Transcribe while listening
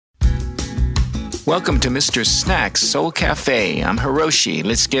Welcome to MR.SNACKS Soul Cafe. I'm Hiroshi.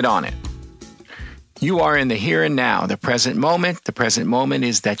 Let's get on it. You are in the here and now, the present moment. The present moment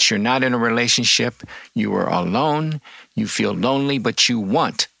is that you're not in a relationship. You are alone. You feel lonely, but you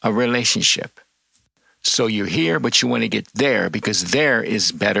want a relationship. So you're here, but you want to get there because there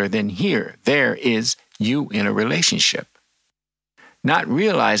is better than here. There is you in a relationship. Not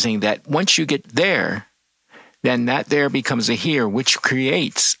realizing that once you get there, then that there becomes a here, which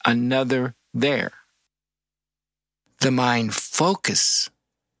creates another there. The mind focus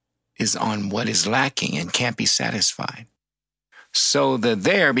is on what is lacking and can't be satisfied. So the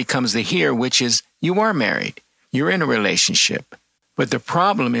there becomes the here, which is you are married. You're in a relationship. But the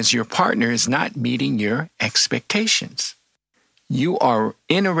problem is your partner is not meeting your expectations. You are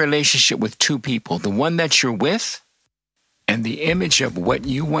in a relationship with two people, the one that you're with and the image of what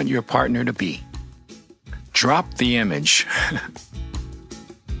you want your partner to be. Drop the image.